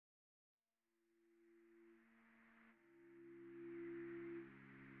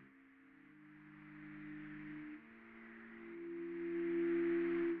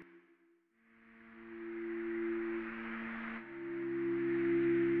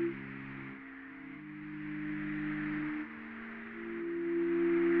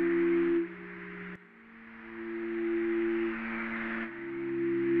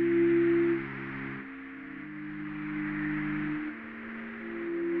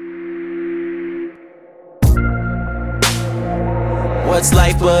What's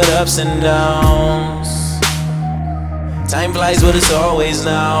life but ups and downs? Time flies but it's always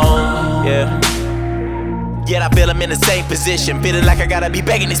now, yeah. Yet I feel I'm in the same position, feeling like I gotta be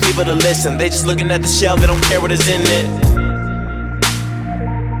begging these people to listen. They just looking at the shelf, they don't care what is in it.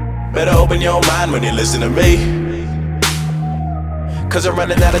 Better open your mind when you listen to me, cause I'm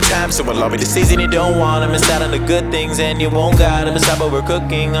running out of time, so allow me to seize and you don't want them. Miss out on the good things and you won't got them. Stop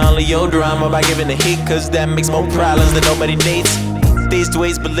overcooking all of your drama by giving the heat, cause that makes more problems that nobody needs. These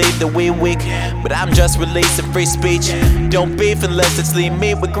ways believe that we're weak, but I'm just releasing free speech. Don't beef unless it's lean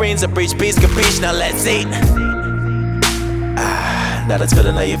meat with greens. I preach peace, capiche, now let's eat. Now that's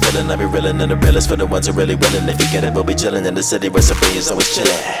feeling how you feeling. I'll be reeling and the realest for the ones who really willing. If you get it, we'll be chilling in the city where somebody is always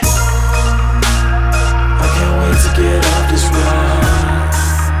chilling. I can't wait to get off this ride.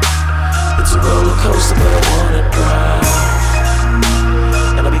 It's a roller coaster, but I wanna drive.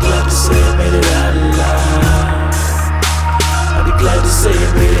 And I'll be glad to say I made it out alive. I'll be glad to say I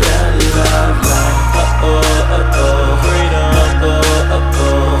made it out alive. Like, freedom,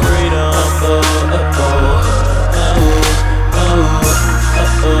 freedom,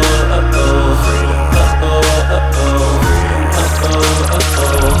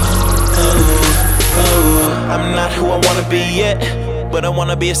 I'm not who I wanna be yet, but I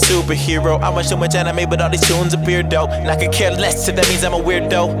wanna be a superhero. I watch so much anime, but all these tunes appear dope. And I could care less if that means I'm a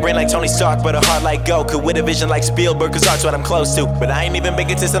weirdo. Brain like Tony Stark, but a heart like Goku. With a vision like Spielberg, cause art's what I'm close to. But I ain't even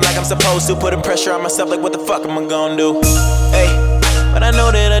making system like I'm supposed to. Putting pressure on myself like what the fuck am I gonna do? Hey, but I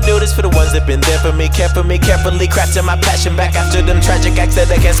know that I do this for the ones that been there for me. Care for me carefully, crafting my passion back after them tragic acts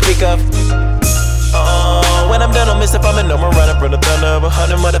that I can't speak of. When I'm done, I'll miss if I'm in no more running from the thunder of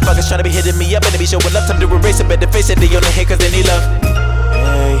 100 motherfuckers trying to be hitting me up and they be showing love. Time to erase it, better face it, they only hate cause they need love.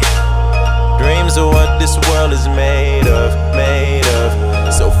 Hey, dreams are what this world is made of, made of.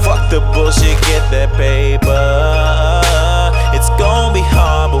 So fuck the bullshit, get that paper. It's gonna be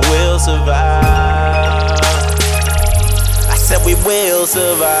hard, but we'll survive. I said we will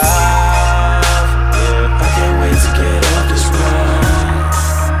survive.